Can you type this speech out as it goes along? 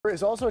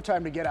Is also a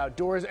time to get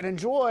outdoors and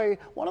enjoy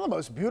one of the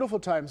most beautiful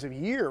times of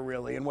year,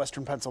 really, in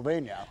Western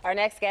Pennsylvania. Our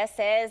next guest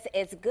says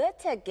it's good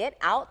to get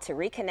out to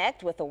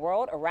reconnect with the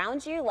world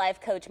around you. Life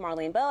coach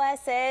Marlene Boas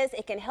says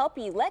it can help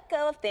you let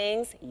go of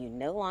things you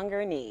no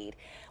longer need.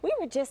 We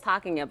were just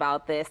talking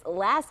about this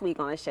last week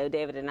on the show,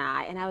 David and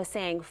I was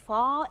saying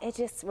fall, it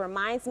just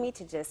reminds me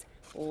to just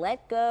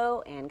let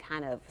go and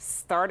kind of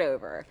start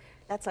over.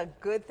 That's a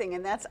good thing,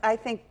 and that's, I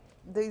think,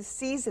 these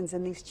seasons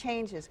and these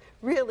changes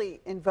really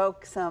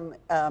invoke some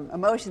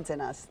emotions in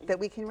us that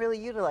we can really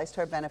utilize to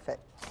our benefit.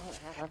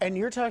 And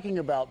you're talking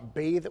about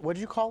what did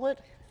you call it?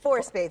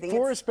 Forest bathing.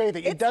 Forest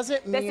bathing. It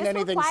doesn't mean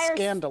anything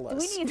scandalous.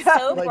 Do we need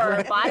soap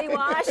or body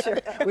wash? Or?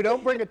 We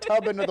don't bring a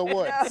tub into the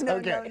woods. No,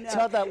 okay, no. It's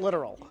not that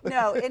literal.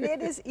 No, and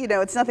it is,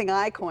 it's nothing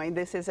I coined.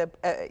 This is a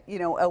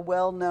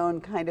well-known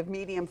kind of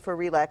medium for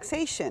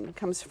relaxation. It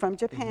comes from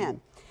Japan.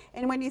 Mm-hmm.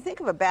 And when you think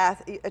of a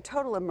bath, a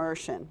total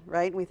immersion,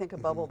 right? We think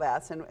of bubble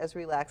baths and as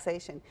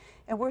relaxation.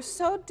 And we're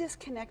so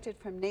disconnected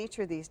from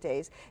nature these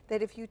days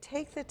that if you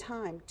take the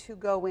time to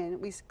go in,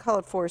 we call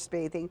it forest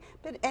bathing,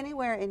 but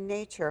anywhere in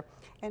nature,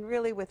 and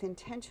really with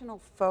intentional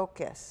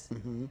focus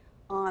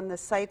on the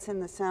sights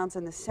and the sounds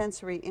and the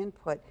sensory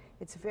input,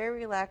 it's very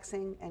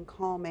relaxing and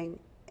calming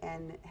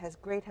and has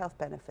great health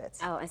benefits.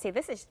 Oh, and see,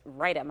 this is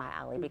right up my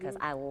alley because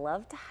I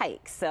love to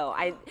hike. So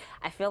I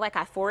feel like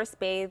I forest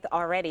bathed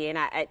already, and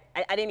I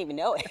didn't even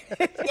know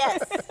it. Yes.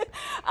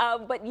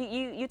 But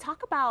you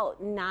talk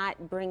about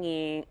not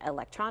bringing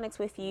electronics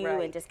with you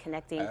and just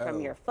connecting from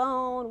your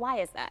phone. Why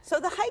is that? So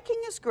the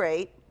hiking is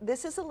great.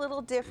 This is a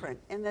little different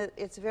in that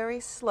it's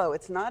very slow.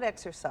 It's not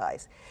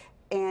exercise.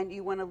 And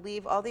you want to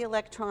leave all the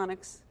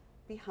electronics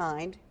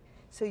behind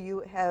so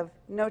you have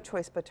no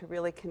choice but to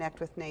really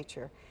connect with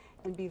nature.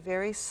 And be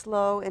very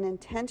slow and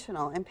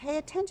intentional and pay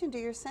attention to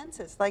your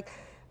senses. Like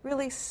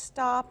really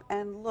stop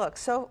and look.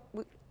 So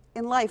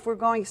in life, we're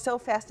going so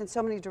fast in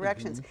so many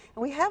directions.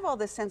 And we have all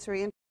this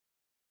sensory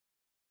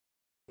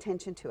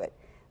attention to it.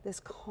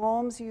 This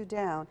calms you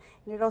down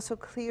and it also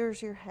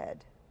clears your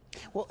head.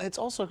 Well, it's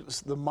also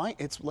the mind.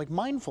 It's like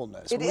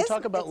mindfulness. We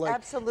talk about like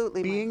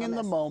absolutely being in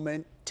the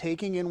moment,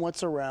 taking in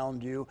what's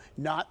around you,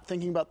 not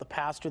thinking about the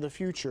past or the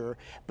future.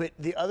 But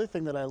the other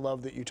thing that I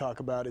love that you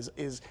talk about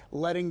is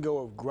letting go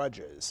of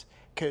grudges.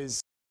 Because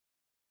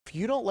if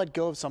you don't let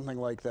go of something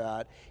like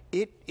that,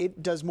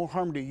 it does more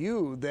harm to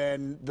you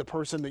than the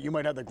person that you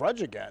might have the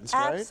grudge against,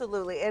 right?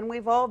 Absolutely, and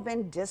we've all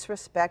been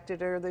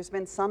disrespected, or there's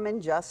been some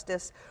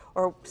injustice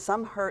or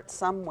some hurt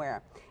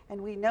somewhere. And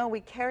we know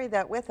we carry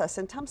that with us,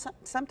 and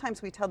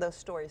sometimes we tell those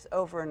stories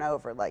over and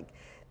over, like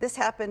this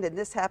happened and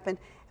this happened,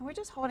 and we're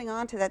just holding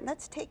on to that, and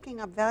that's taking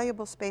up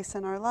valuable space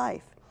in our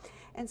life.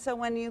 And so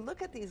when you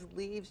look at these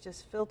leaves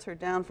just filter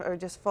down or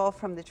just fall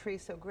from the tree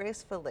so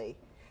gracefully,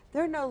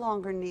 they're no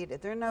longer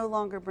needed. They're no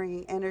longer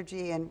bringing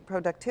energy and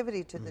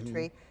productivity to the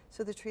tree,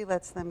 so the tree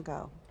lets them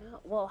go.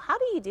 Well, how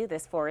do you do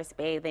this forest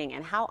bathing,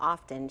 and how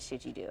often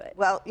should you do it?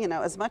 Well,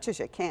 as much as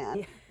you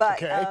can,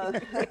 but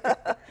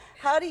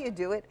how do you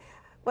do it?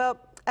 Well,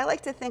 I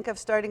like to think of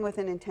starting with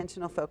an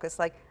intentional focus,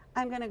 like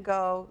I'm going to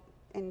go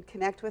and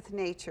connect with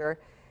nature,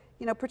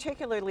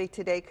 particularly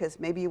today because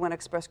maybe you want to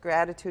express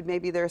gratitude,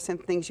 maybe there are some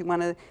things you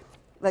want to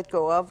let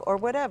go of or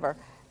whatever.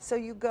 So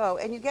you go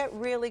and you get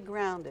really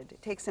grounded.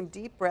 Take some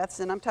deep breaths,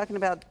 and I'm talking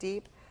about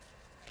deep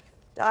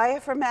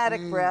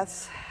diaphragmatic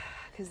breaths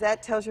because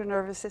that tells your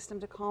nervous system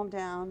to calm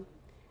down.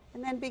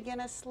 And then begin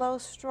a slow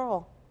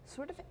stroll,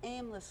 sort of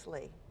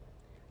aimlessly.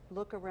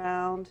 Look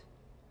around.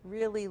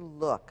 Really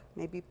look.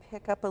 Maybe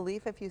pick up a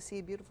leaf if you see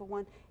a beautiful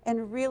one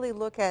and really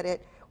look at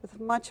it with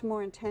much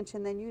more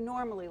intention than you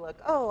normally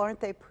look. Oh, aren't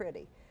they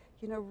pretty?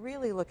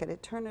 Really look at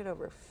it, turn it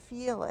over,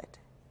 feel it,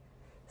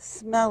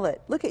 smell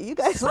it. Look at you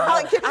guys. I'm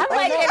like in a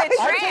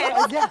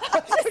trance. I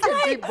took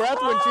a deep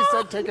breath when she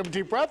said take a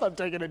deep breath. I'm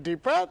taking a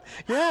deep breath.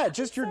 Yeah,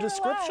 just your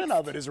description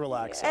of it is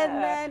relaxing.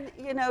 And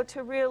then,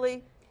 to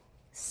really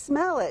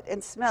smell it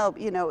and smell,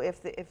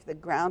 if the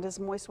ground is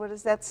moist, what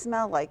does that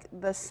smell like?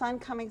 The sun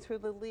coming through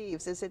the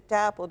leaves, is it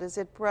dappled, is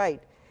it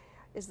bright?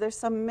 Is there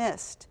some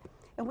mist?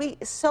 And we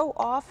so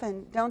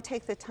often don't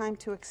take the time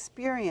to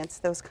experience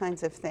those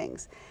kinds of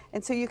things.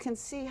 And so you can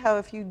see how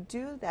if you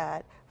do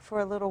that for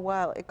a little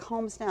while, it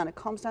calms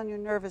down your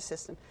nervous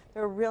system.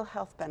 There are real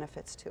health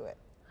benefits to it.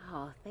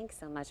 Oh, thanks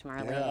so much,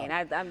 Marlene.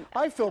 Yeah.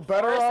 I feel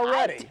better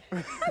already.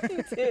 I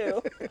do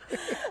too.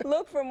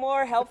 Look for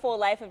more helpful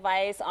life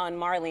advice on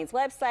Marlene's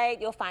website.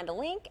 You'll find a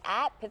link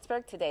at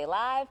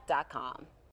pittsburghtodaylive.com.